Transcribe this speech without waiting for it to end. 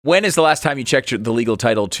When is the last time you checked the legal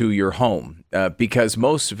title to your home? Because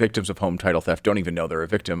most victims of home title theft don't even know they're a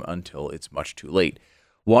victim until it's much too late.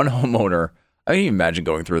 One homeowner, I can even imagine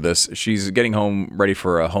going through this. She's getting home ready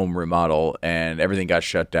for a home remodel and everything got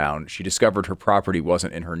shut down. She discovered her property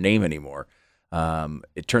wasn't in her name anymore.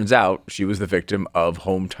 It turns out she was the victim of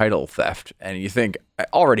home title theft. And you think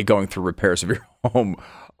already going through repairs of your home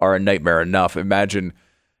are a nightmare enough. Imagine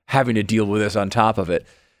having to deal with this on top of it.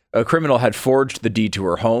 A criminal had forged the deed to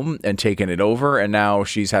her home and taken it over, and now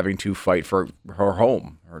she's having to fight for her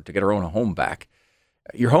home or to get her own home back.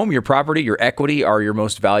 Your home, your property, your equity are your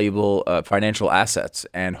most valuable financial assets,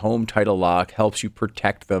 and Home Title Lock helps you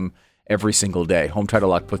protect them every single day. Home Title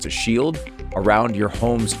Lock puts a shield around your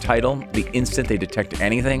home's title. The instant they detect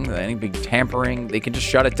anything, any big tampering, they can just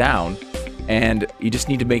shut it down. And you just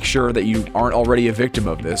need to make sure that you aren't already a victim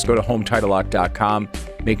of this. Go to HometitleLock.com.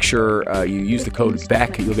 Make sure you use the code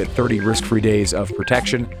BECK. You'll get 30 risk-free days of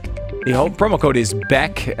protection. The promo code is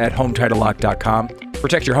BECK at HometitleLock.com.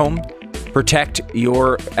 Protect your home, protect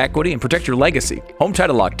your equity, and protect your legacy.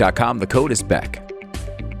 HometitleLock.com. The code is BECK.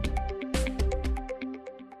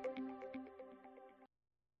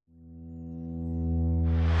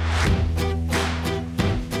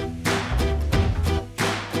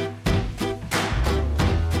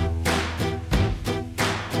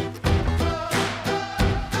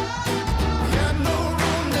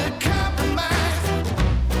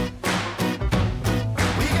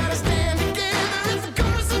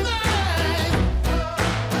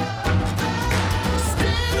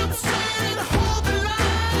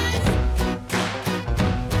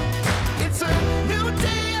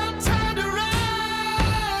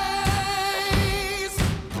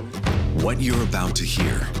 What you're about to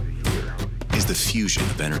hear is the fusion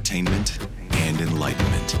of entertainment and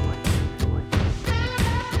enlightenment.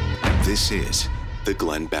 This is the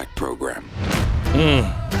Glenn Beck Program.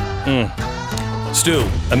 Stu,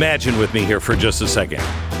 imagine with me here for just a second.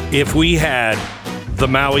 If we had the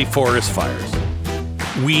Maui forest fires,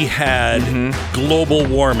 we had global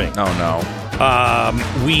warming. Oh, no.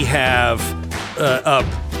 We have a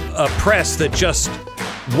press that just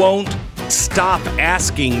won't stop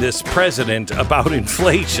asking this president about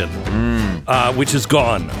inflation, which is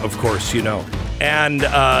gone, of course, you know. And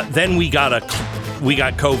then we got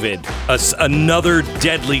COVID, another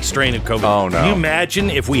deadly strain of COVID. Oh, no. Can you imagine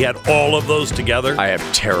if we had all of those together? I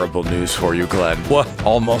have terrible news for you, Glenn. What?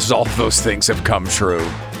 Almost all of those things have come true.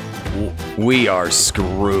 We are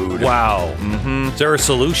screwed. Wow. Is there a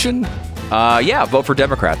solution? Yeah, vote for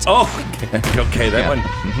Democrats. Oh, okay.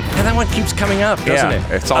 That one keeps coming up, doesn't it?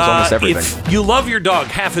 It solves almost everything. If you love your dog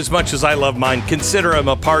half as much as I love mine, consider him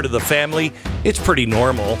a part of the family. It's pretty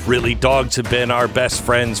normal, really. Dogs have been our best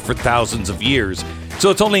friends for thousands of years.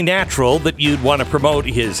 So it's only natural that you'd want to promote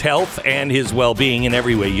his health and his well-being in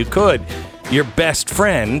every way you could. Your best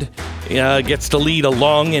friend gets to lead a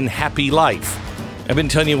long and happy life. I've been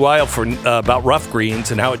telling you a while about Rough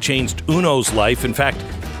Greens and how it changed Uno's life. In fact,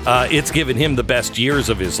 it's given him the best years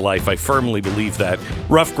of his life. I firmly believe that.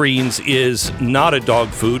 Rough Greens is not a dog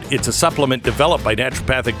food. It's a supplement developed by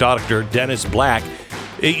naturopathic doctor Dennis Black.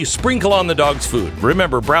 You sprinkle on the dog's food.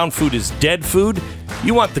 Remember, brown food is dead food.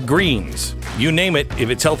 You want the greens. You name it. If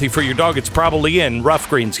it's healthy for your dog, it's probably in. Rough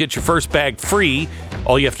Greens. Get your first bag free.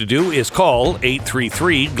 All you have to do is call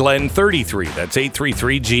 833-GLEN-33. That's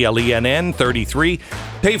 833-GLENN-33.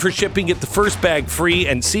 Pay for shipping, get the first bag free,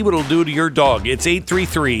 and see what it'll do to your dog. It's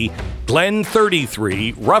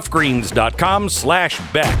 833-GLEN-33,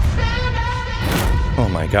 roughgreens.com/Beck. Oh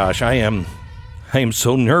my gosh, I am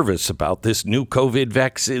so nervous about this new COVID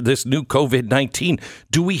vaccine, this new COVID-19.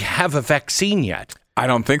 Do we have a vaccine yet? I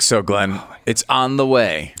don't think so, Glenn. It's on the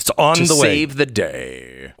way. It's on the way. To save the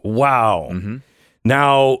day. Wow.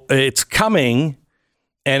 Now, it's coming,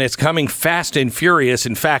 and it's coming fast and furious.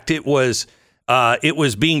 In fact, it was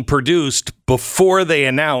being produced before they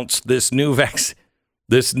announced this new version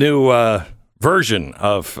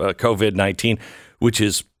of COVID-19, which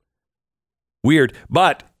is weird.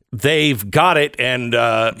 But they've got it, and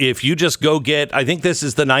if you just go get, I think this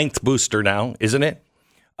is the 9th booster now, isn't it?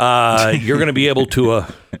 You're going to be able to.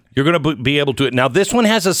 You're going to be able to. Now, this one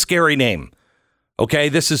has a scary name. Okay,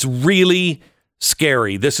 this is really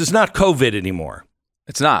scary. This is not COVID anymore.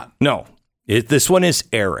 It's not. No, this one is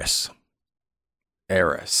Eris.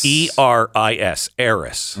 Eris. Eris.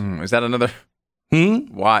 Eris. Is that another?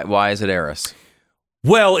 Why is it Eris?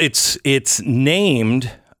 Well, it's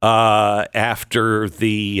named after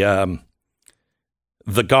the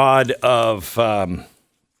god of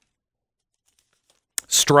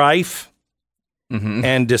strife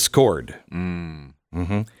and discord.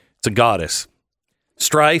 It's a goddess.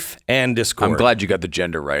 strife, and discord. I'm glad you got the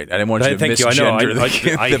gender right. I didn't want you to Thank you.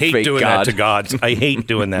 misgender I the hate fake doing god. that to gods. I hate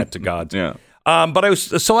doing that to gods. Yeah. But I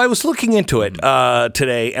was looking into it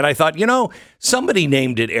today, and I thought, somebody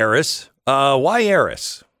named it Eris. Why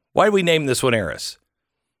Eris? Why do we name this one Eris?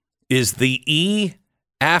 Is the E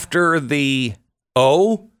after the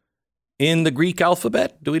O in the Greek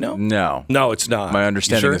alphabet? Do we know? No, it's not. My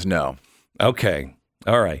understanding is no. Okay.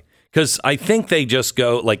 All right. Because I think they just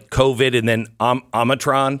go like COVID and then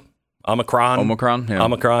Omicron. Yeah.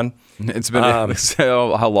 Omicron. It's been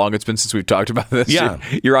so how long it's been since we've talked about this. Yeah.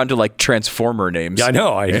 You're on to like Transformer names. Yeah, I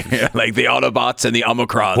know. Like the Autobots and the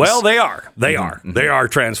Omicrons. Well, they are. They are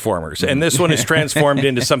Transformers. And this one is transformed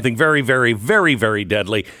into something very, very, very, very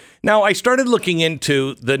deadly. Now, I started looking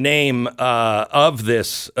into the name of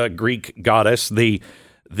this Greek goddess, the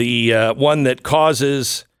one that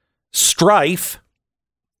causes strife,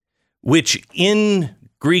 which in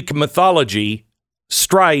Greek mythology,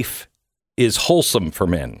 strife is wholesome for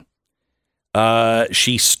men.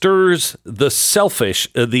 She stirs the selfish,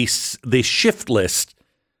 the shiftless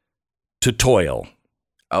to toil.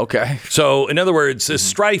 Okay. So, in other words,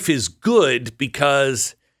 strife is good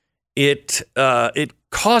because it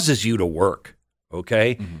causes you to work.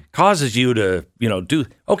 Okay, causes you to do.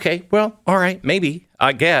 Okay, well, all right, maybe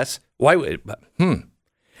I guess. Why would?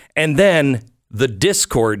 And then the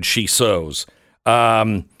discord she sows.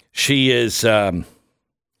 She's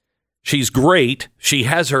great. She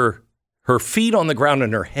has her feet on the ground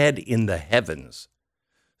and her head in the heavens.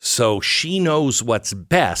 So she knows what's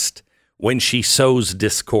best when she sows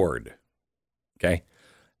discord. Okay.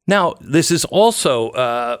 Now, this is also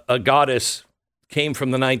a goddess, came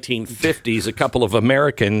from the 1950s, a couple of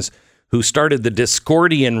Americans who started the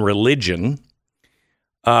Discordian religion.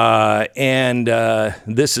 And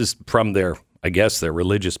this is from their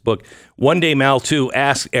religious book. One day, Maltu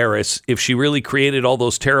asked Eris if she really created all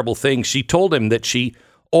those terrible things. She told him that she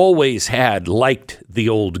always had liked the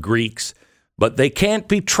old Greeks, but they can't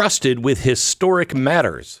be trusted with historic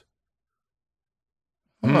matters.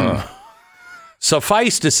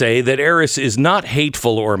 Suffice to say that Eris is not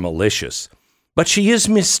hateful or malicious, but she is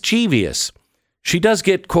mischievous. She does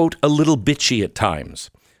get, quote, a little bitchy at times.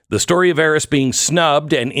 The story of Eris being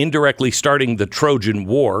snubbed and indirectly starting the Trojan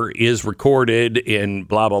War is recorded in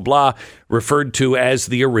blah, blah, blah, referred to as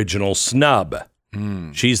the original snub.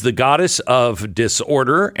 She's the goddess of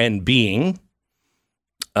disorder and being.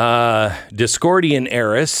 Discordian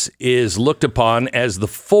Eris is looked upon as the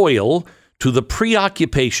foil to the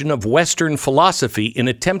preoccupation of Western philosophy in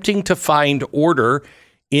attempting to find order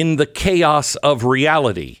in the chaos of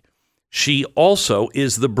reality. She also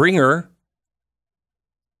is the bringer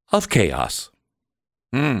of chaos.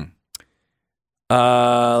 Let's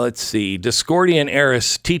see. Discordian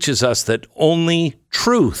Eris teaches us that only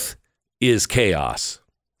truth is chaos,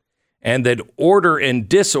 and that order and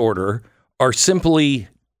disorder are simply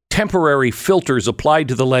temporary filters applied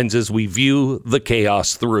to the lenses we view the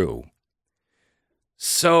chaos through.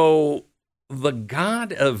 So the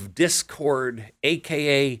god of discord,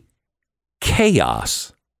 aka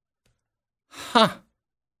chaos.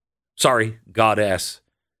 Sorry, goddess.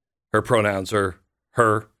 Her pronouns are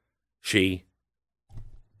her, she,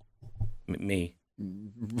 me,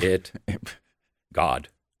 it, God.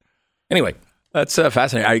 Anyway. That's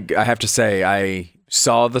fascinating. I have to say, I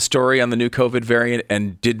saw the story on the new COVID variant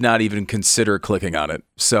and did not even consider clicking on it.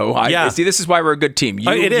 So I see, this is why we're a good team.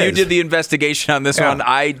 You did the investigation on this one.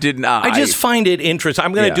 I did not. I just find it interesting.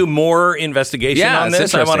 I'm going to do more investigation on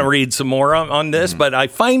this. I want to read some more on this, but I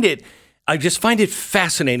just find it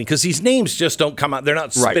fascinating because these names just don't come out. They're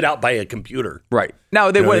not spit out by a computer. Right. Now,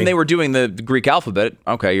 when they were doing the Greek alphabet,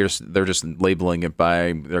 okay, they're just labeling it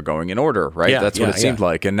they're going in order, right? That's what it seemed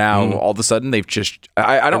like. And now all of a sudden they've just,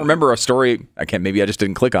 I don't remember a story. Maybe I just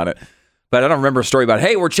didn't click on it, but I don't remember a story about,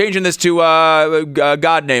 hey, we're changing this to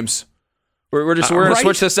God names. We're going to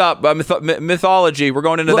switch this up. Mythology. We're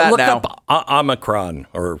going into that now. Up Omicron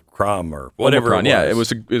or Crom or whatever. Omicron, it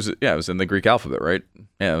was in the Greek alphabet, right?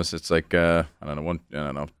 Yeah, it's like I don't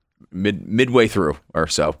know, midway through or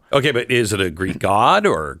so. Okay, but is it a Greek god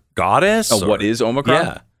or goddess? What is Omicron?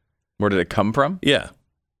 Yeah. Where did it come from? Yeah.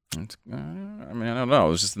 I don't know. It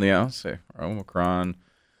was just say Omicron.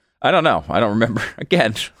 I don't know. I don't remember.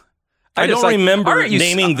 Again, I don't remember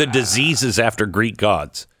naming the diseases after Greek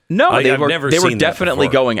gods. No, they were definitely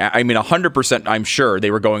going. 100%. I'm sure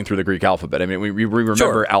they were going through the Greek alphabet. I mean, we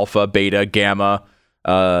remember alpha, beta, gamma,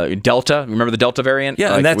 delta. Remember the delta variant?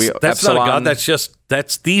 Yeah, and that's epsilon. not a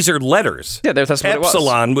god. These are letters. Yeah, that's what it was.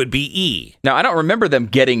 Epsilon would be E. Now I don't remember them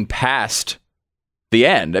getting past the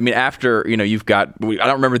end. I mean, after, you've got, I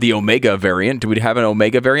don't remember the Omega variant. Do we have an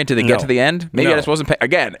Omega variant? Did they get to the end? Maybe I just wasn't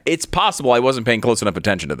again, it's possible I wasn't paying close enough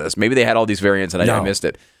attention to this. Maybe they had all these variants and I missed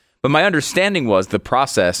it. But my understanding was the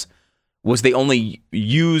process was they only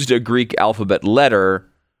used a Greek alphabet letter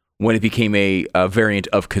when it became a variant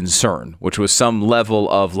of concern, which was some level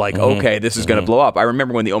of like, okay, this is going to blow up. I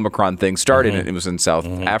remember when the Omicron thing started, and it was in South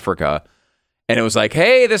Africa, and it was like,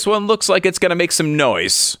 hey, this one looks like it's going to make some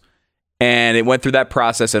noise. And it went through that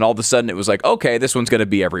process, and all of a sudden it was like, okay, this one's going to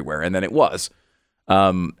be everywhere. And then it was.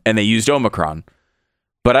 And they used Omicron.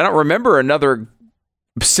 But I don't remember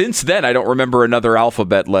since then, I don't remember another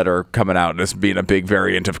alphabet letter coming out as being a big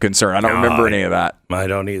variant of concern. I don't remember any of that. I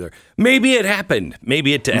don't either. Maybe it happened.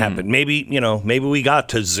 Maybe it happened. Maybe, maybe we got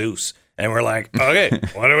to Zeus, and we're like, okay,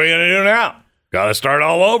 what are we going to do now? Got to start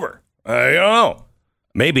all over. I don't know.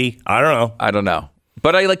 Maybe. I don't know.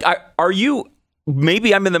 But are you...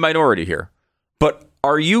 Maybe I'm in the minority here, but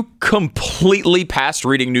are you completely past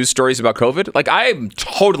reading news stories about COVID? Like, I'm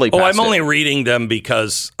totally past I'm only reading them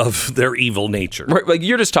because of their evil nature. Right, like,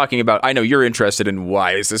 you're just talking about, I know you're interested in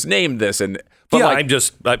why is this named this,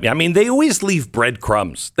 but they always leave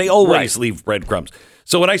breadcrumbs. They always leave breadcrumbs.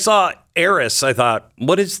 So when I saw Eris, I thought,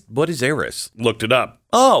 what is Eris? Looked it up.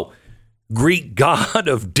 Oh, Greek god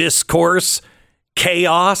of discourse,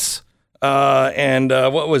 chaos. And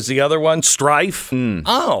what was the other one? Strife.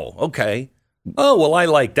 Oh, okay. Oh, well, I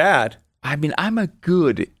like that. I mean, I'm a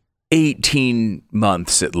good 18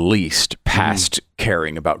 months at least past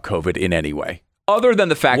caring about COVID in any way. Other than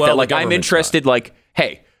the fact that, I'm interested,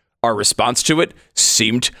 hey, our response to it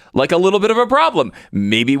seemed like a little bit of a problem.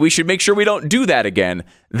 Maybe we should make sure we don't do that again.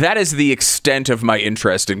 That is the extent of my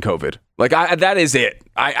interest in COVID. That is it.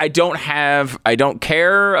 I don't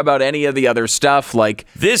care about any of the other stuff.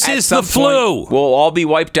 This is the flu. We'll all be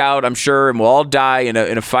wiped out, I'm sure, and we'll all die in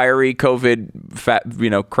a fiery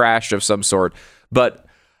COVID, crash of some sort. But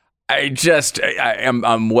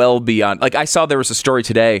I'm well beyond. I saw there was a story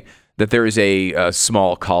today that there is a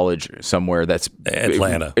small college somewhere that's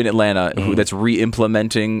in Atlanta that's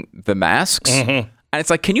re-implementing the masks, and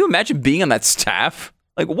it's like, can you imagine being on that staff?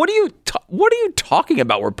 What are you talking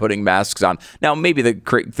about? We're putting masks on now. Maybe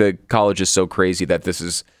the college is so crazy that this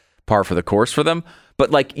is par for the course for them,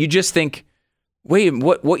 but you just think, wait,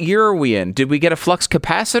 what year are we in? Did we get a flux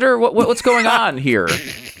capacitor? What's going on here?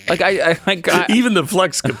 Even the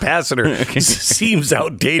flux capacitor seems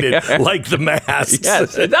outdated, like the masks.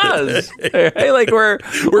 Yes, it does.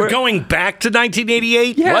 We're going back to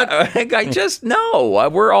 1988. Yeah, what? I just no.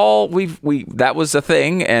 We're all we that was a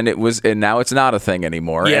thing, and now it's not a thing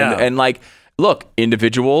anymore. Yeah. And look,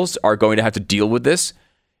 individuals are going to have to deal with this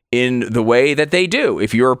in the way that they do.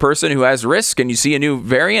 If you're a person who has risk and you see a new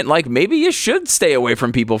variant, maybe you should stay away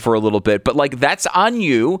from people for a little bit. But that's on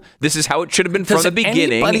you. This is how it should have been from the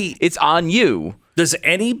beginning. It's on you. Does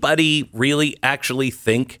anybody really actually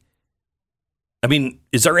think? I mean,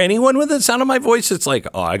 is there anyone with the sound of my voice that's like,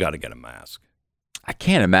 oh, I got to get a mask? I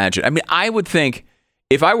can't imagine. I mean, I would think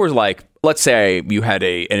if I was let's say you had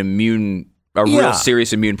a real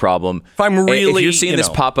serious immune problem. If you're seeing this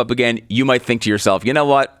pop up again, you might think to yourself, you know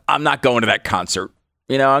what? I'm not going to that concert.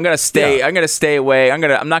 I'm going to stay. Yeah. I'm going to stay away. I'm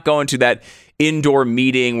not going to that indoor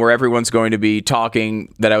meeting where everyone's going to be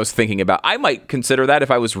talking that I was thinking about. I might consider that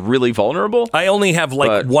if I was really vulnerable. I only have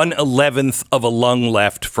 1/11th of a lung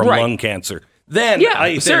left from lung cancer. Then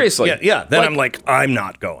seriously. Then I'm like, I'm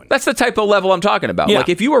not going. That's the type of level I'm talking about. Yeah.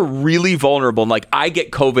 If you are really vulnerable and I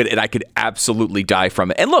get COVID and I could absolutely die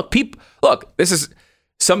from it. And look, this is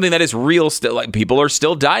something that is real still. People are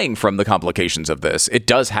still dying from the complications of this. It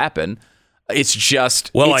does happen. It's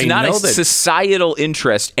just, it's not a societal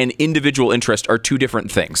interest and individual interest are two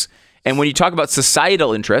different things. And when you talk about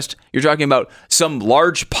societal interest, you're talking about some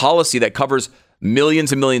large policy that covers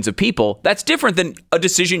millions and millions of people. That's different than a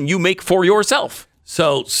decision you make for yourself.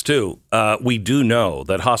 So, Stu, we do know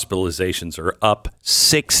that hospitalizations are up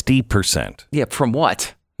 60%. Yeah, from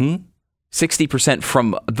what? 60%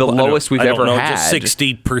 from the lowest we've ever had. Just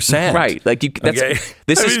 60%. Right.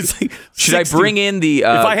 Should I bring in the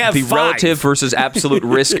relative versus absolute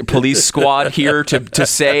risk police squad here to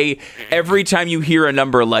say every time you hear a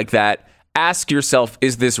number like that, ask yourself,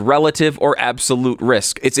 is this relative or absolute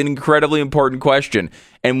risk? It's an incredibly important question.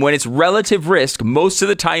 And when it's relative risk, most of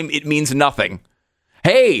the time it means nothing.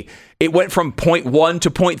 Hey, it went from 0.1 to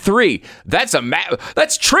 0.3.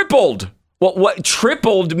 That's tripled. Well, what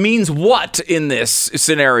tripled means what in this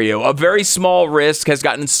scenario? A very small risk has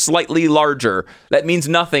gotten slightly larger. That means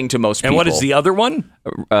nothing to most people. And what is the other one?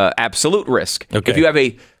 Absolute risk. Okay. If you have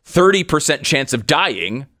a 30% chance of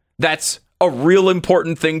dying, that's a real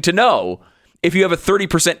important thing to know. If you have a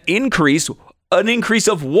 30% increase, An increase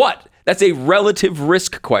of what? That's a relative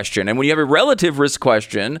risk question. And when you have a relative risk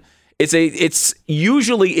question, it's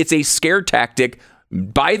usually a scare tactic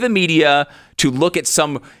by the media to look at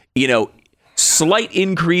some, slight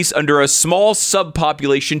increase under a small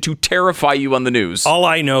subpopulation to terrify you on the news. All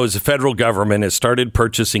I know is the federal government has started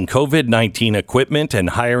purchasing COVID-19 equipment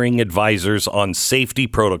and hiring advisors on safety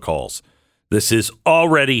protocols. This is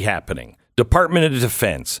already happening. Department of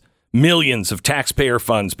Defense, millions of taxpayer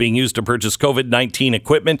funds being used to purchase COVID-19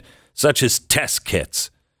 equipment, such as test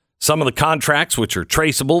kits. Some of the contracts, which are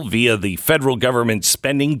traceable via the federal government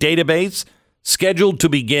spending database, scheduled to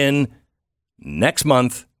begin next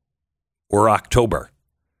month or October.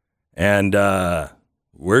 And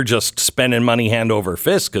we're just spending money hand over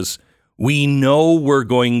fist because we know we're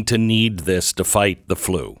going to need this to fight the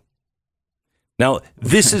flu. Now,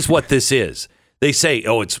 this is what this is. They say,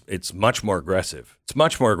 it's much more aggressive. It's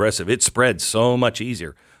much more aggressive. It spreads so much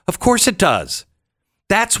easier. Of course it does.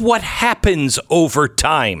 That's what happens over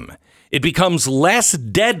time. It becomes less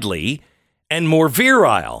deadly and more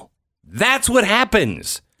virile. That's what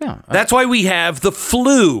happens. Yeah, that's why we have the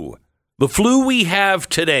flu. The flu we have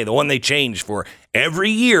today, the one they change for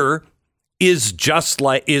every year, is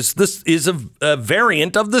a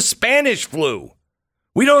variant of the Spanish flu.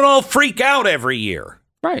 We don't all freak out every year.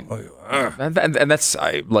 Right. And that's,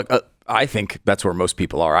 I think that's where most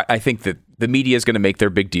people are. I think that the media is going to make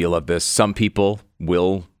their big deal of this. Some people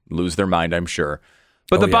will lose their mind, I'm sure.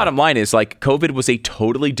 But the bottom line is, COVID was a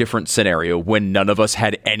totally different scenario when none of us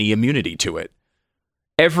had any immunity to it.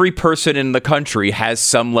 Every person in the country has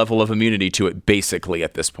some level of immunity to it, basically,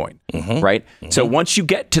 at this point, right? Mm-hmm. So once you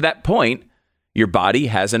get to that point, your body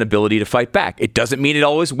has an ability to fight back. It doesn't mean it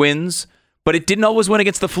always wins, but it didn't always win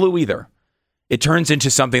against the flu either. It turns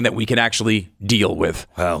into something that we can actually deal with.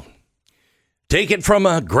 Well, take it from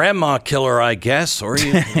a grandma killer, I guess, or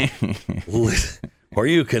you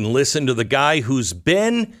can listen to the guy who's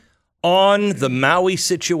been on the Maui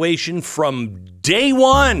situation from day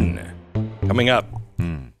one. Coming up.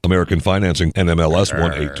 American Financing, NMLS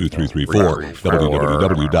 182334,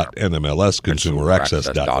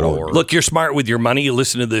 www.nmlsconsumeraccess.org. Look, you're smart with your money. You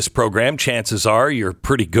listen to this program. Chances are you're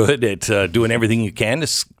pretty good at doing everything you can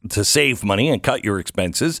to save money and cut your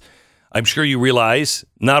expenses. I'm sure you realize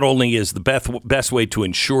not only is the best way to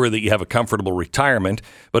ensure that you have a comfortable retirement,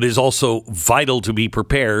 but is also vital to be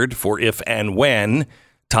prepared for if and when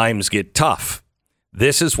times get tough.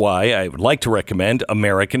 This is why I would like to recommend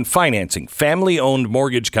American Financing, family-owned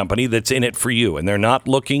mortgage company that's in it for you. And they're not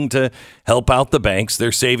looking to help out the banks.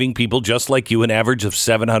 They're saving people just like you an average of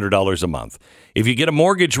 $700 a month. If you get a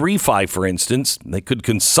mortgage refi, for instance, they could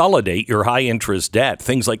consolidate your high-interest debt,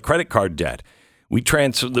 things like credit card debt.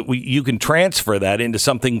 You can transfer that into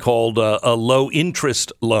something called a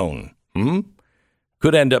low-interest loan.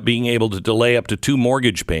 Could end up being able to delay up to 2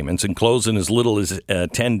 mortgage payments and close in as little as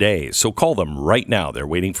 10 days. So call them right now. They're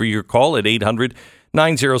waiting for your call at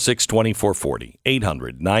 800-906-2440.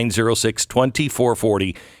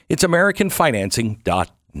 800-906-2440. It's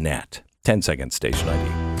AmericanFinancing.net. 10-second station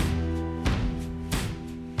ID.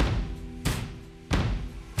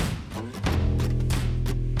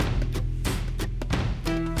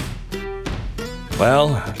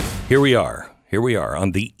 Well, here we are. Here we are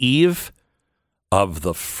on the eve of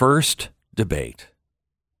the first debate.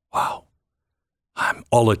 Wow. I'm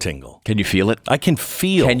all a tingle. Can you feel it? I can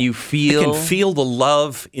feel. Can you feel? I can feel the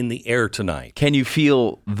love in the air tonight. Can you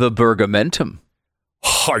feel the Bergamentum?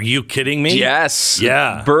 Are you kidding me? Yes.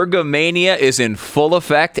 Yeah. Bergamania is in full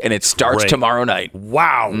effect, and it starts tomorrow night.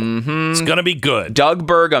 Wow. Mm-hmm. It's going to be good. Doug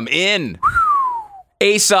Burgum in.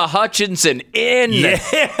 Asa Hutchinson in.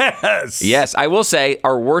 Yes. Yes. I will say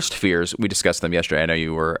our worst fears, we discussed them yesterday. I know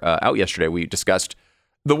you were out yesterday. We discussed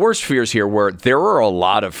the worst fears here were there were a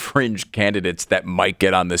lot of fringe candidates that might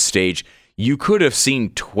get on this stage. You could have seen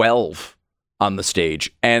 12 on the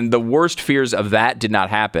stage, and the worst fears of that did not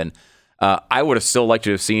happen. I would have still liked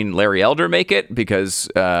to have seen Larry Elder make it because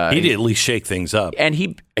he'd at least shake things up, and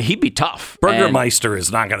he'd be tough. Burgermeister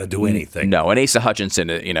is not going to do anything. No, and Asa Hutchinson,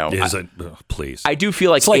 please. I do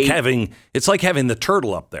feel like it's like having the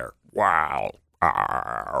turtle up there. Wow.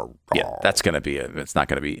 Yeah, it's not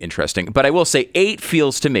going to be interesting. But I will say 8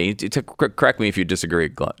 feels to me. Correct me if you disagree,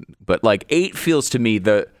 Glenn, but 8 feels to me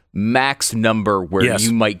the max number where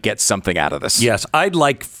you might get something out of this. Yes, I'd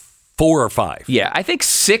like 4 or 5. Yeah, I think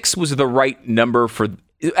 6 was the right number for.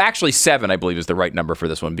 Actually, 7, I believe, is the right number for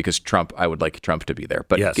this one because I would like Trump to be there.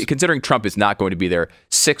 But considering Trump is not going to be there,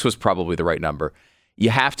 6 was probably the right number. You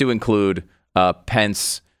have to include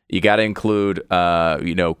Pence. You got to include,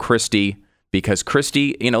 Christie. because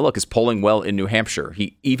Christie, look, is polling well in New Hampshire.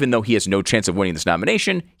 Even though he has no chance of winning this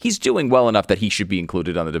nomination, he's doing well enough that he should be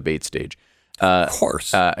included on the debate stage. Of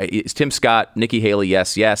course. It's Tim Scott, Nikki Haley,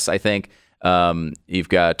 yes, I think. You've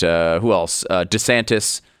got, who else?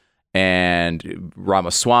 DeSantis and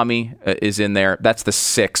Ramaswamy is in there. That's the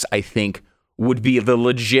 6, I think, would be the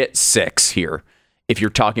legit 6 here. If you're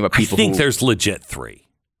talking about people I think there's legit 3.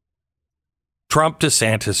 Trump,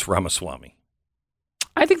 DeSantis, Ramaswamy.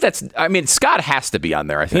 I think Scott has to be on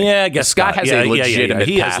there, I think. Yeah, I guess Scott has a legitimate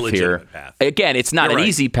He path has a legitimate here. Path. Again, it's not an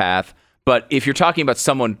easy path, but if you're talking about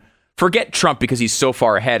someone, forget Trump because he's so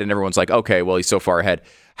far ahead and everyone's like, okay, well, he's so far ahead.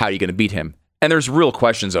 How are you going to beat him? And there's real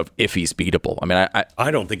questions of if he's beatable. I mean,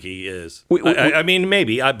 I don't think he is. I mean,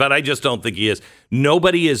 maybe, but I just don't think he is.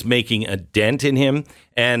 Nobody is making a dent in him,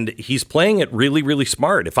 and he's playing it really, really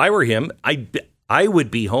smart. If I were him, I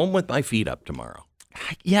would be home with my feet up tomorrow.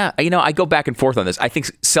 Yeah, I go back and forth on this. I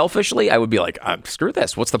think selfishly, I would be like, screw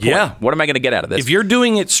this. What's the point? Yeah. What am I going to get out of this? If you're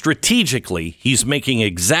doing it strategically, he's making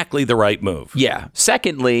exactly the right move. Yeah.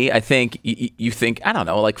 Secondly, I think you think, I don't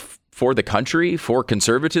know, like for the country, for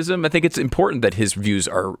conservatism, I think it's important that his views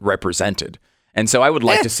are represented. And so I would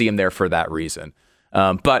like to see him there for that reason.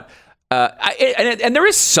 But there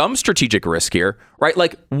is some strategic risk here, right?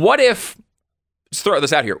 Like, what if, let's throw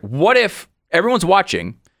this out here. What if everyone's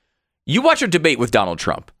watching, you watch a debate with Donald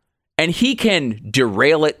Trump, and he can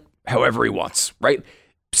derail it however he wants, right?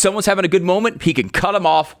 Someone's having a good moment, he can cut them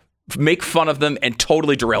off, make fun of them, and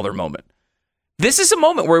totally derail their moment. This is a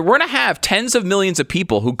moment where we're going to have tens of millions of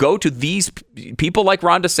people who go to these people like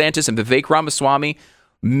Ron DeSantis and Vivek Ramaswamy.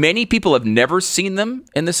 Many people have never seen them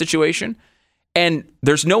in this situation, and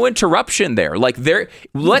there's no interruption there. Like,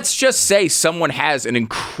 let's just say someone has an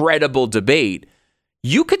incredible debate.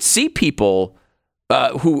 You could see people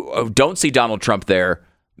who don't see Donald Trump there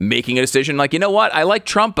making a decision like, you know what, I like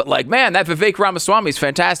Trump, but like, man, that Vivek Ramaswamy is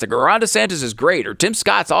fantastic, or Ron DeSantis is great, or Tim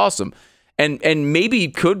Scott's awesome. And maybe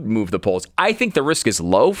could move the polls. I think the risk is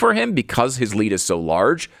low for him because his lead is so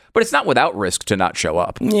large, but it's not without risk to not show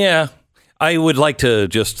up. Yeah. I would like to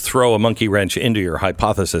just throw a monkey wrench into your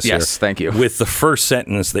hypothesis here. Yes, thank you. With the first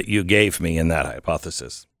sentence that you gave me in that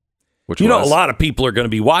hypothesis. Which a lot of people are going to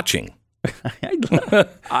be watching.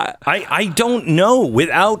 I don't know.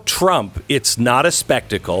 Without Trump, it's not a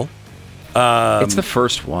spectacle. It's the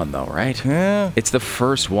first one, though, right? Yeah. It's the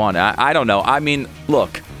first one. I don't know. I mean,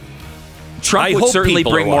 look. Trump would certainly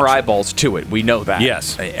bring more eyeballs to it. We know that.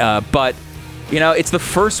 Yes. But, it's the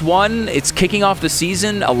first one. It's kicking off the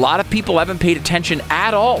season. A lot of people haven't paid attention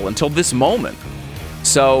at all until this moment.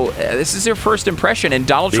 So this is their first impression. And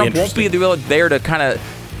Donald Trump won't be there to kind of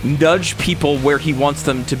nudge people where he wants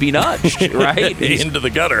them to be nudged, right? Into the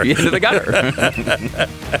gutter. Into the gutter.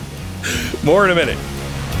 More in a minute.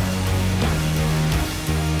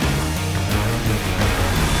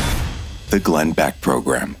 The Glenn Beck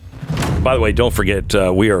Program. By the way, don't forget,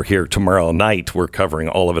 we are here tomorrow night. We're covering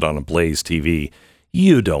all of it on Blaze TV.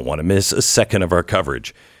 You don't want to miss a second of our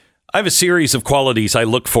coverage. I have a series of qualities I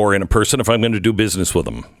look for in a person if I'm going to do business with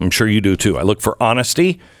them. I'm sure you do too. I look for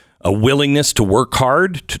honesty, a willingness to work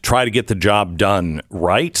hard to try to get the job done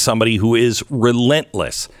right, somebody who is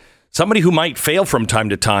relentless, somebody who might fail from time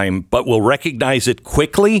to time, but will recognize it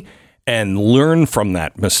quickly and learn from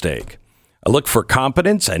that mistake. I look for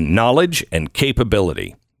competence and knowledge and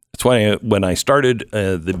capability. That's why when I started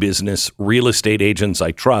the business, Real Estate Agents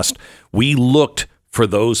I Trust, we looked for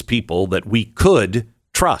those people that we could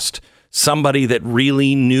trust, somebody that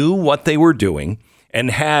really knew what they were doing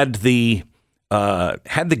and had the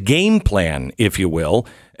game plan, if you will,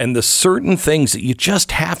 and the certain things that you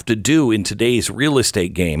just have to do in today's real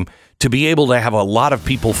estate game to be able to have a lot of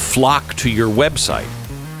people flock to your website.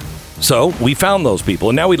 So we found those people,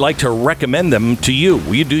 and now we'd like to recommend them to you.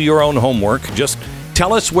 Will you do your own homework? Just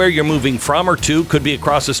tell us where you're moving from or to. Could be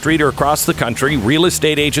across the street or across the country.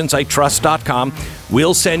 realestateagentsitrust.com.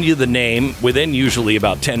 We'll send you the name within usually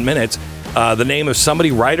about 10 minutes, the name of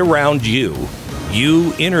somebody right around you.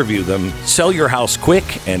 You interview them, sell your house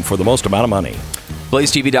quick, and for the most amount of money.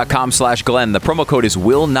 BlazeTV.com/Glenn. The promo code is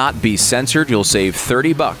will not be censored. You'll save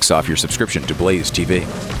 $30 off your subscription to Blaze TV.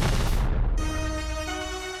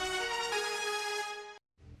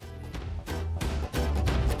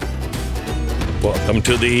 Welcome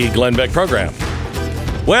to the Glenn Beck program.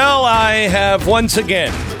 Well, I have once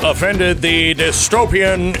again offended the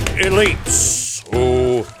dystopian elites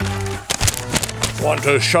who want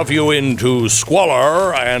to shove you into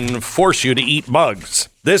squalor and force you to eat bugs.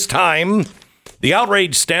 This time, the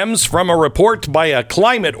outrage stems from a report by a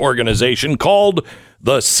climate organization called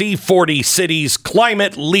the C40 Cities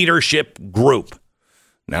Climate Leadership Group.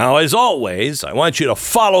 Now, as always, I want you to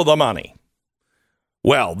follow the money.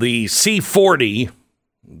 Well, the C40,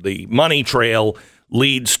 the money trail,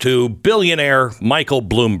 leads to billionaire Michael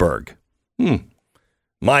Bloomberg.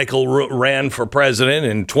 Michael ran for president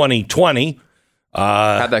in 2020.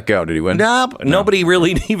 How'd that go? Did he win? Nobody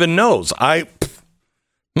really even knows.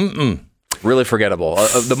 Really forgettable.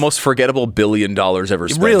 The most forgettable $1 billion ever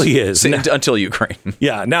spent. It really is. Until Ukraine.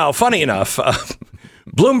 Yeah. Now, funny enough,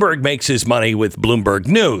 Bloomberg makes his money with Bloomberg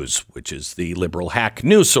News, which is the liberal hack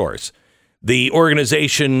news source. The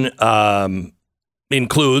organization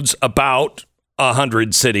includes about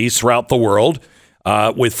 100 cities throughout the world,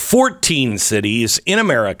 with 14 cities in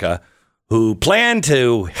America who plan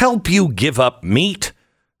to help you give up meat,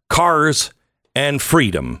 cars, and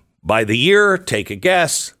freedom by the year. Take a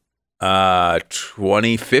guess.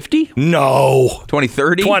 2050? No.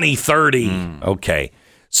 2030? 2030. Okay.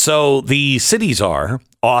 So the cities are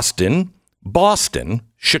Austin, Boston,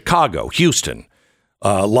 Chicago, Houston,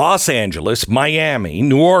 Los Angeles, Miami,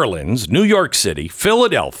 New Orleans, New York City,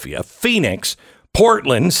 Philadelphia, Phoenix,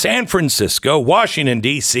 Portland, San Francisco, Washington,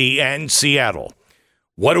 D.C., and Seattle.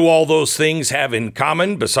 What do all those things have in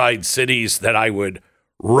common besides cities that I would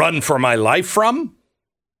run for my life from?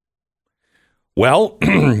 Well,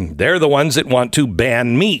 they're the ones that want to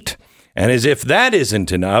ban meat. And as if that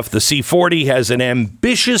isn't enough, the C40 has an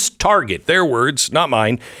ambitious target, their words, not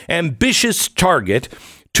mine, ambitious target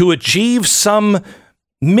to achieve some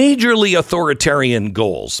majorly authoritarian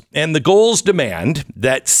goals. And the goals demand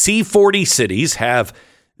that C40 cities have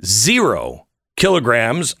 0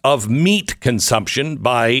 kilograms of meat consumption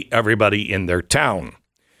by everybody in their town,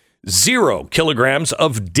 0 kilograms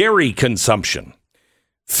of dairy consumption,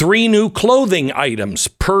 3 new clothing items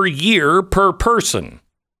per year per person.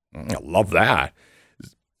 I love that.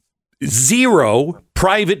 0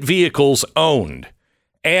 private vehicles owned,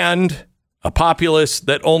 and a populace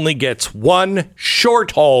that only gets 1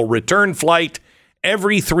 short-haul return flight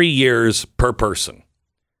every 3 years per person.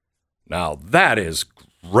 Now, that is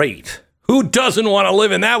great. Who doesn't want to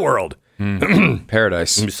live in that world?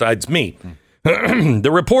 Paradise. Besides me. The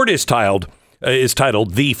report is titled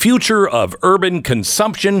 "The Future of Urban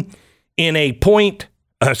Consumption in a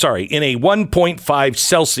 1.5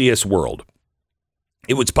 Celsius World."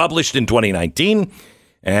 It was published in 2019,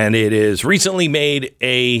 and it has recently made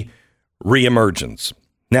a reemergence.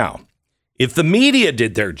 Now, if the media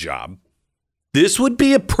did their job, this would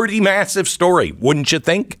be a pretty massive story, wouldn't you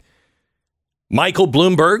think? Michael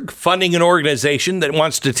Bloomberg funding an organization that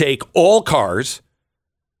wants to take all cars,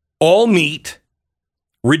 all meat,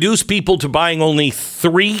 reduce people to buying only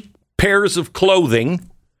 3 pairs of clothing,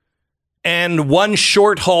 and 1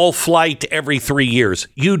 short-haul flight every 3 years.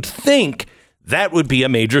 You'd think that would be a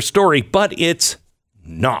major story, but it's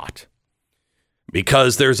not.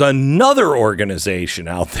 Because there's another organization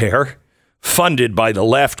out there funded by the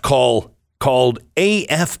left called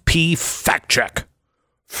AFP Fact Check.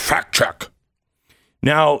 Fact Check.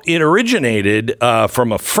 Now, it originated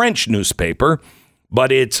from a French newspaper,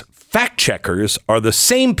 but its fact checkers are the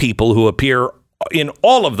same people who appear in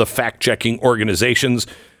all of the fact-checking organizations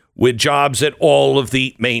with jobs at all of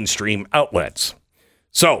the mainstream outlets.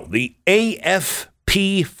 So the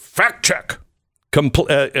AFP Fact Check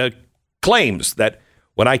claims that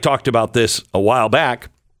when I talked about this a while back,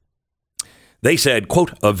 they said,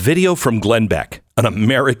 quote, "A video from Glenn Beck, an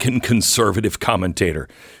American conservative commentator,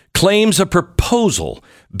 claims a proposal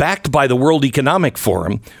backed by the World Economic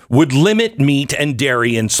Forum would limit meat and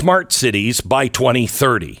dairy in smart cities by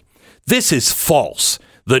 2030. This is false.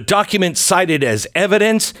 The document cited as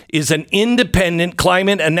evidence is an independent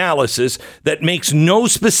climate analysis that makes no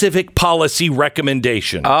specific policy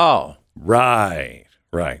recommendation." Oh. Right.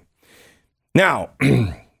 Now,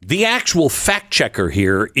 the actual fact checker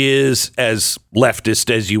here is as leftist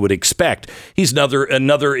as you would expect. He's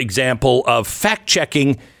another example of fact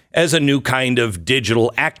checking as a new kind of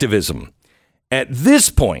digital activism. At this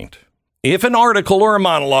point, if an article or a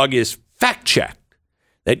monologue is fact checked,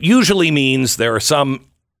 that usually means there are some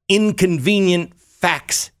inconvenient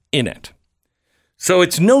facts in it. So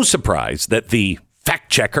it's no surprise that the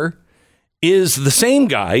fact checker is the same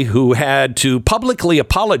guy who had to publicly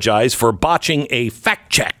apologize for botching a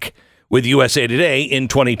fact check with USA Today in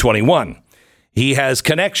 2021. He has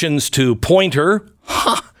connections to Pointer,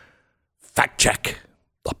 fact check,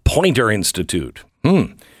 the Pointer Institute,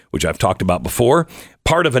 which I've talked about before,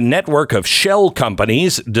 part of a network of shell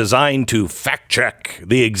companies designed to fact check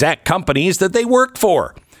the exact companies that they worked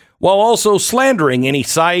for, while also slandering any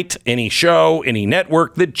site, any show, any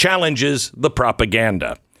network that challenges the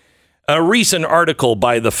propaganda. A recent article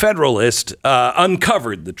by The Federalist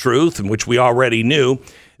uncovered the truth, in which we already knew.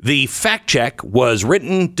 The fact check was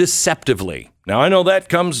written deceptively. Now, I know that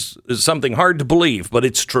comes as something hard to believe, but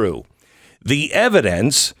it's true. The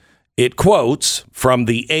evidence it quotes from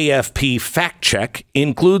the AFP fact check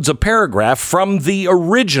includes a paragraph from the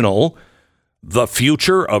original The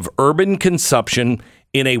Future of Urban Consumption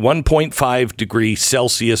in a 1.5 degree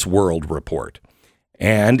Celsius World report.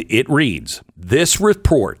 And it reads, this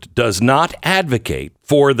report does not advocate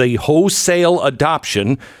for the wholesale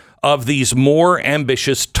adoption of these more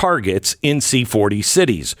ambitious targets in C40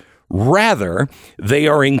 cities. Rather, they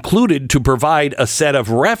are included to provide a set of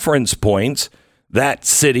reference points that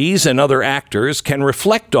cities and other actors can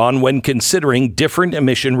reflect on when considering different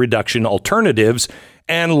emission reduction alternatives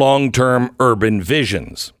and long-term urban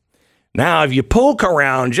visions. Now, if you poke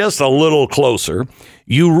around just a little closer,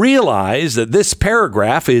 you realize that this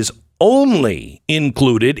paragraph is only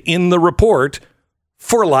included in the report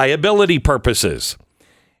for liability purposes.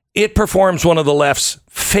 It performs one of the left's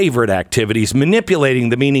favorite activities, manipulating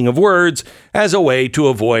the meaning of words as a way to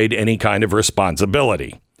avoid any kind of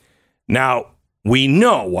responsibility. Now, we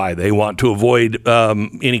know why they want to avoid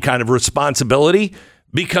any kind of responsibility,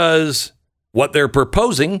 because what they're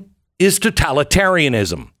proposing is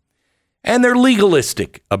totalitarianism, and they're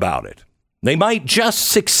legalistic about it. They might just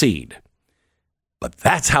succeed, but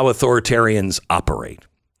that's how authoritarians operate.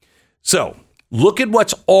 So, look at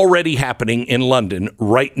what's already happening in London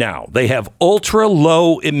right now. They have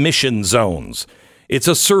ultra-low emission zones. It's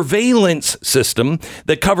a surveillance system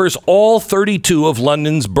that covers all 32 of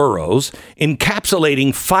London's boroughs,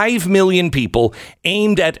 encapsulating 5 million people,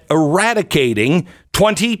 aimed at eradicating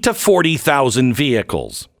 20 to 40,000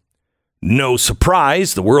 vehicles. No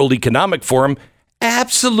surprise, the World Economic Forum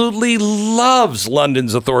absolutely loves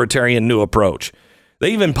London's authoritarian new approach.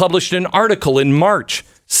 They even published an article in March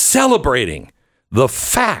celebrating the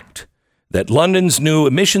fact that London's new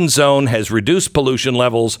emission zone has reduced pollution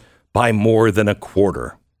levels by more than a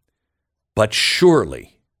quarter. But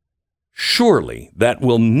surely that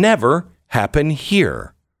will never happen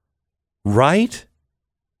here, right?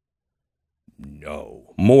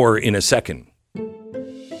 No. More in a second.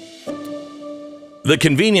 The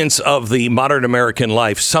convenience of the modern American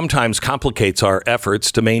life sometimes complicates our efforts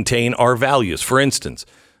to maintain our values. For instance,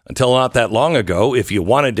 until not that long ago, if you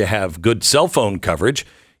wanted to have good cell phone coverage,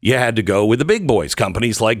 you had to go with the big boys,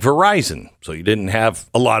 companies like Verizon, so you didn't have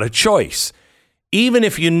a lot of choice. Even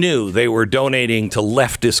if you knew they were donating to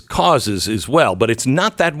leftist causes as well, but it's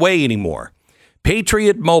not that way anymore.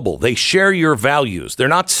 Patriot Mobile, they share your values. They're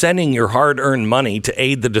not sending your hard-earned money to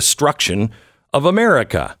aid the destruction of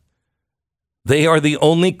America. They are the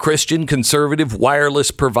only Christian conservative wireless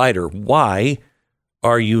provider. Why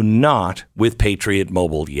are you not with Patriot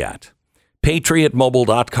Mobile yet?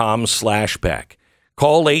 PatriotMobile.com/Beck.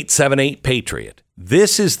 Call 878-PATRIOT.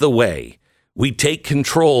 This is the way we take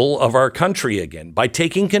control of our country again, by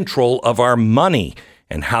taking control of our money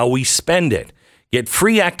and how we spend it. Get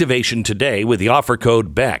free activation today with the offer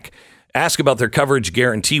code Beck. Ask about their coverage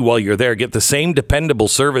guarantee while you're there. Get the same dependable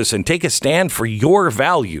service and take a stand for your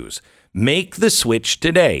values. Make the switch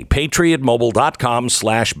today.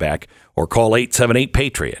 PatriotMobile.com/Beck or call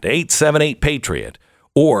 878-PATRIOT, 878-PATRIOT,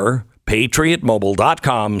 or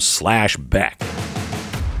PatriotMobile.com/Beck.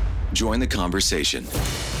 Join the conversation.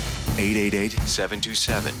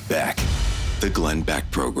 888-727-BECK. The Glenn Beck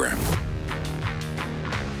Program.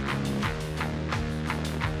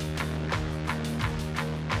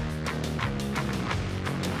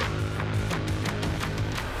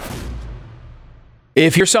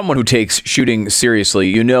 If you're someone who takes shooting seriously,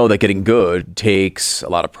 you know that getting good takes a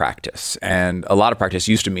lot of practice. And a lot of practice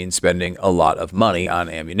used to mean spending a lot of money on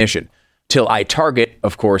ammunition. Till iTarget,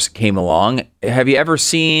 of course, came along. Have you ever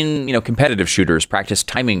seen, competitive shooters practice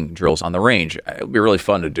timing drills on the range? It would be really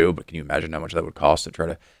fun to do, but can you imagine how much that would cost to try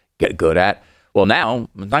to get good at? Well, now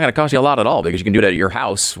it's not going to cost you a lot at all, because you can do it at your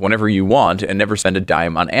house whenever you want and never spend a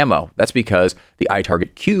dime on ammo. That's because the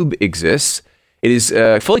iTarget Cube exists. It is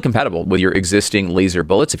fully compatible with your existing laser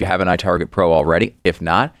bullets if you have an iTarget Pro already. If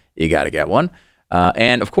not, you got to get one.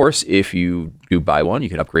 And of course, if you do buy one, you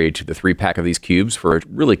can upgrade to the 3-pack of these cubes for a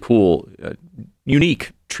really cool,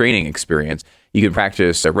 unique training experience. You can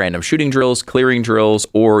practice random shooting drills, clearing drills,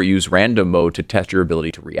 or use random mode to test your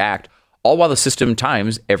ability to react, all while the system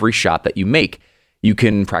times every shot that you make. You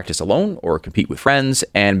can practice alone or compete with friends,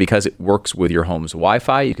 and because it works with your home's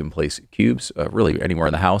Wi-Fi, you can place cubes really anywhere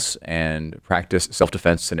in the house and practice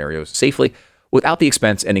self-defense scenarios safely without the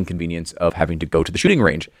expense and inconvenience of having to go to the shooting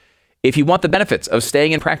range. If you want the benefits of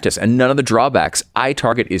staying in practice and none of the drawbacks,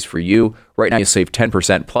 iTarget is for you. Right now, you save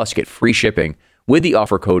 10%, plus you get free shipping with the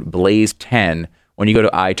offer code BLAZE10 when you go to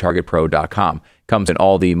iTargetPro.com. Comes in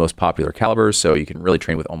all the most popular calibers, so you can really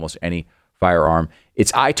train with almost any firearm.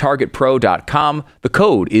 It's itargetpro.com. The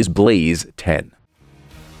code is Blaze10.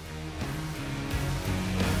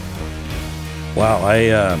 Wow,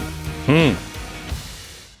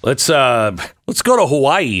 let's go to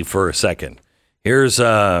Hawaii for a second. Here's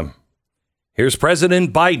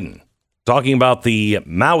President Biden talking about the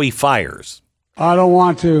Maui fires. I don't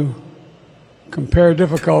want to compare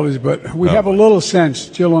difficulties, but we have a little sense,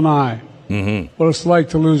 Jill and I, what it's like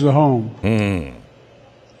to lose a home.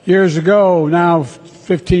 Years ago, now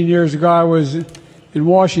 15 years ago, I was in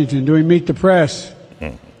Washington doing Meet the Press.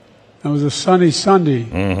 It was a sunny Sunday.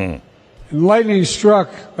 And lightning struck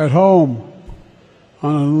at home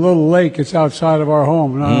on a little lake. It's outside of our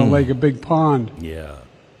home, not a lake, a big pond. Yeah.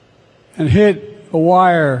 And hit a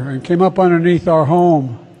wire and came up underneath our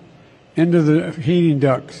home into the heating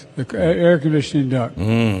ducts, the air conditioning duct.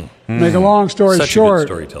 Make a long story short, a good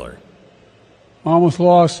storyteller. I almost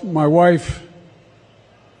lost my wife,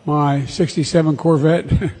 my 67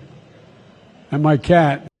 Corvette, and my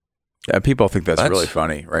cat. Yeah, people think that's really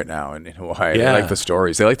funny right now in Hawaii. Yeah. They like the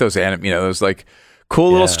stories. They like those, those like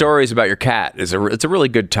cool little stories about your cat. It's a really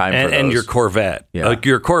good time for those. And your Corvette. Yeah. Like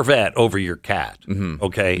your Corvette over your cat.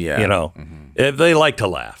 Okay? Yeah. They like to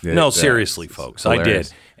laugh. Yeah, no, seriously, folks. I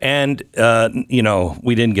did. And,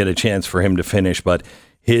 we didn't get a chance for him to finish, but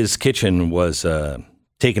his kitchen was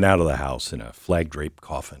taken out of the house in a flag-draped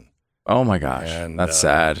coffin. Oh, my gosh. And that's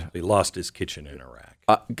sad. He lost his kitchen in Iraq.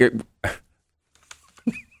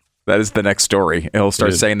 That is the next story. He'll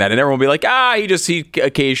start saying that, and everyone will be like, he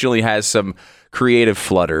occasionally has some creative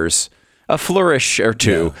flutters, a flourish or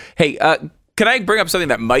two. Yeah. Hey, can I bring up something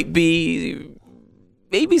that might be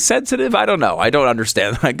maybe sensitive? I don't know. I don't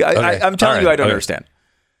understand. I'm telling you, I don't understand.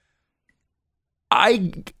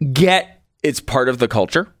 I get it's part of the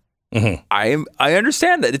culture. I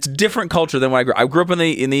understand that it's a different culture than when I grew up. I grew up in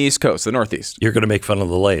the East Coast, the Northeast. You're going to make fun of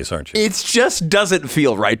the Lays, aren't you? It just doesn't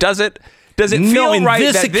feel right, does it? Does it feel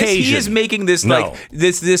right that he is making this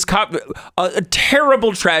a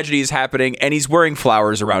terrible tragedy is happening and he's wearing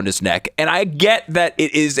flowers around his neck? And I get that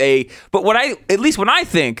it is but when I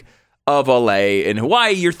think of LA and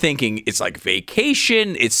Hawaii, you're thinking it's like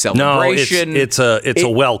vacation, it's celebration. No, it's a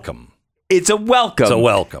welcome. It's a welcome. It's a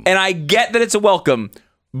welcome. And I get that it's a welcome.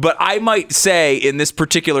 But I might say, in this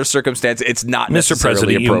particular circumstance, it's not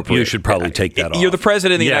necessarily appropriate. You should probably take that off. You're the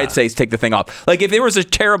president of the United States. Take the thing off. Like, if there was a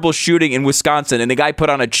terrible shooting in Wisconsin and the guy put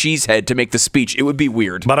on a cheese head to make the speech, it would be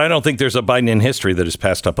weird. But I don't think there's a Biden in history that has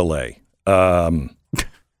passed up LA.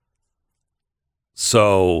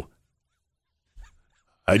 So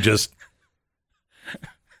I just...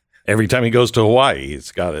 Every time he goes to Hawaii,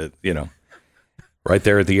 he's got it, right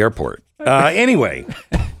there at the airport. Anyway...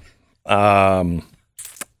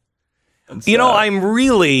 I'm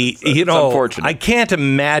really, unfortunate. I can't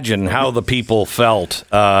imagine how the people felt,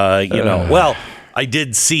 well, I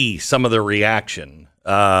did see some of the reaction.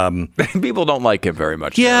 People don't like him very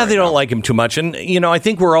much. Yeah, they don't like him too much. And, I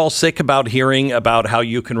think we're all sick about hearing about how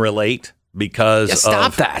you can relate because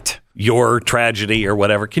of your tragedy or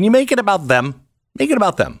whatever. Can you make it about them? Make it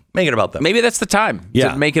about them. Make it about them. Maybe that's the time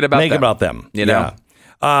to make it about them. Make it about them.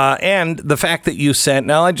 And the fact that you sent,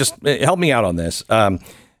 help me out on this.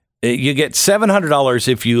 You get $700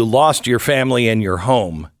 if you lost your family and your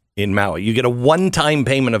home in Maui. You get a one-time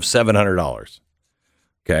payment of $700.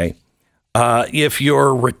 Okay. If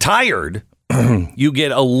you're retired, you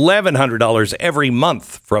get $1,100 every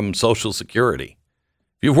month from Social Security.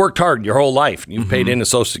 If you've worked hard your whole life and you've paid into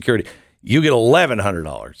Social Security, you get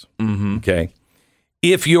 $1,100. Okay.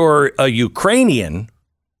 If you're a Ukrainian,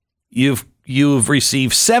 you've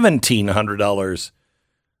received $1,700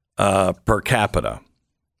 per capita.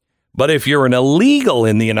 But if you're an illegal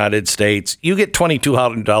in the United States, you get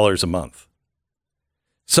 $2,200 a month.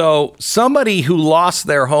 So somebody who lost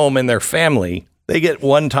their home and their family, they get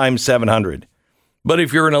one time $700. But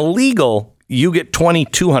if you're an illegal, you get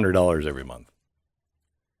 $2,200 every month.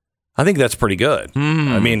 I think that's pretty good.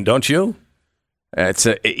 I mean, don't you? It's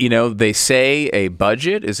they say a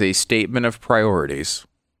budget is a statement of priorities.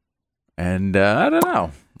 And I don't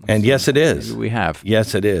know. And yes, it is. Maybe we have.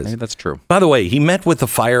 Yes, it is. Maybe that's true. By the way, he met with the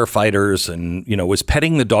firefighters and, was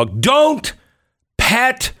petting the dog. Don't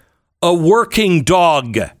pet a working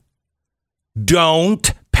dog.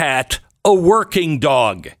 Don't pet a working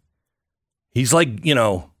dog. He's like,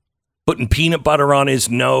 putting peanut butter on his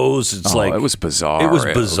nose. It's like... It was bizarre. It was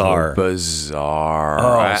bizarre.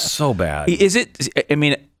 Bizarre. Oh, so bad. Is it... I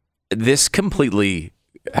mean, this completely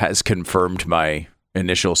has confirmed my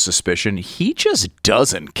initial suspicion. He just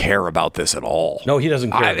doesn't care about this at all. No, he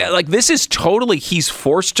doesn't care. This is totally... He's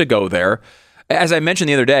forced to go there. As I mentioned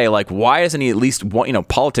the other day, like, why isn't he at least,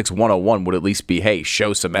 politics 101 would at least be, hey,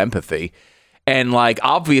 show some empathy. And, like,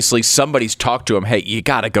 obviously somebody's talked to him, hey, you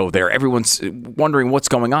got to go there. Everyone's wondering what's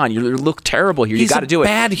going on. You look terrible here. You got to do it.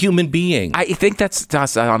 He's a bad human being. I think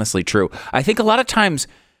that's honestly true. I think a lot of times,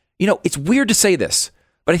 it's weird to say this,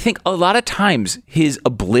 but I think a lot of times his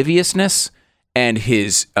obliviousness and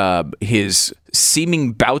his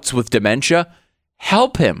seeming bouts with dementia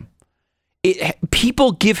help him.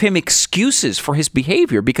 People give him excuses for his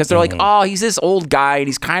behavior because they're like, oh, he's this old guy and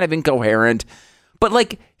he's kind of incoherent. But,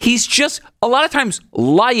 like, he's just a lot of times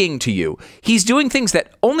lying to you. He's doing things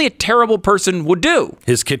that only a terrible person would do.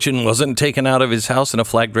 His kitchen wasn't taken out of his house in a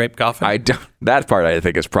flag draped coffin. That part I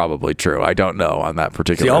think is probably true. I don't know on that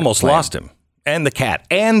particular. He almost lost him, and the cat,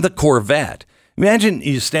 and the Corvette. Imagine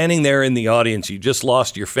you standing there in the audience. You just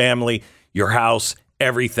lost your family, your house,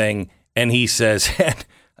 everything, and he says,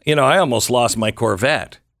 I almost lost my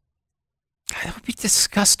Corvette. That would be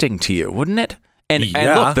disgusting to you, wouldn't it? And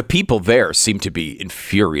look, the people there seem to be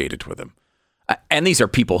infuriated with him. And these are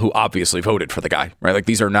people who obviously voted for the guy, right? Like,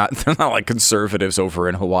 they're not like conservatives over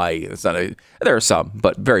in Hawaii. There are some,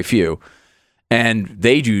 but very few. And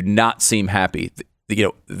they do not seem happy.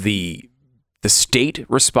 The state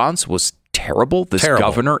response was terrible. This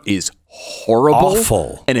governor is horrible.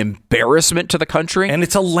 Awful. An embarrassment to the country. And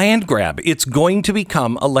it's a land grab. It's going to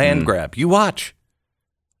become a land grab. You watch.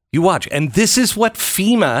 And this is what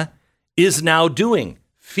FEMA is now doing.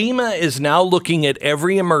 FEMA is now looking at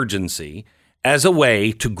every emergency as a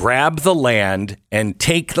way to grab the land and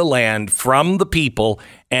take the land from the people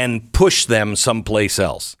and push them someplace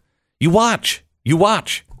else. You watch.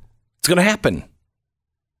 It's going to happen.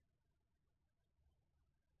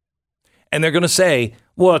 And they're going to say,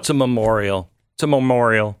 well, it's a memorial.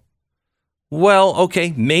 Well,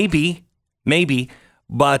 okay, maybe.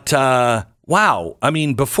 But, wow. I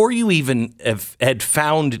mean, before you even had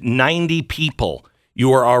found 90 people, you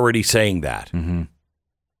were already saying that. Mm-hmm.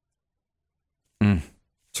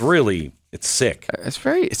 It's sick. It's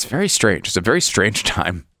very strange. It's a very strange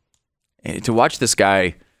time. And to watch this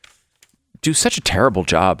guy do such a terrible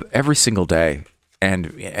job every single day. And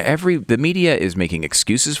the media is making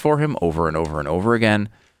excuses for him over and over and over again.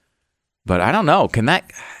 But I don't know. Are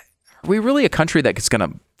we really a country that's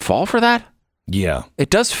going to fall for that? Yeah.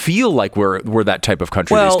 It does feel like we're that type of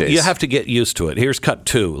country these days. Well, you have to get used to it. Here's cut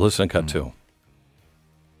 2. Listen to cut 2.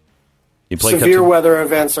 Severe weather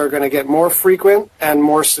events are going to get more frequent and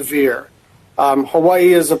more severe.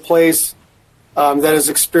 Hawaii is a place that has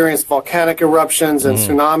experienced volcanic eruptions and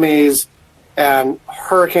tsunamis and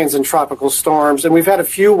hurricanes and tropical storms. And we've had a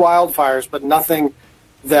few wildfires, but nothing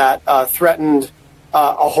that threatened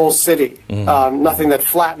a whole city, nothing that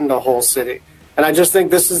flattened a whole city. And I just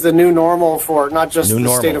think this is the new normal for not just the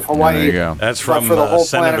state of Hawaii, That's from but for the whole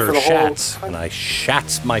Senator planet, for the Schatz. whole And I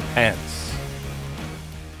shats my pants.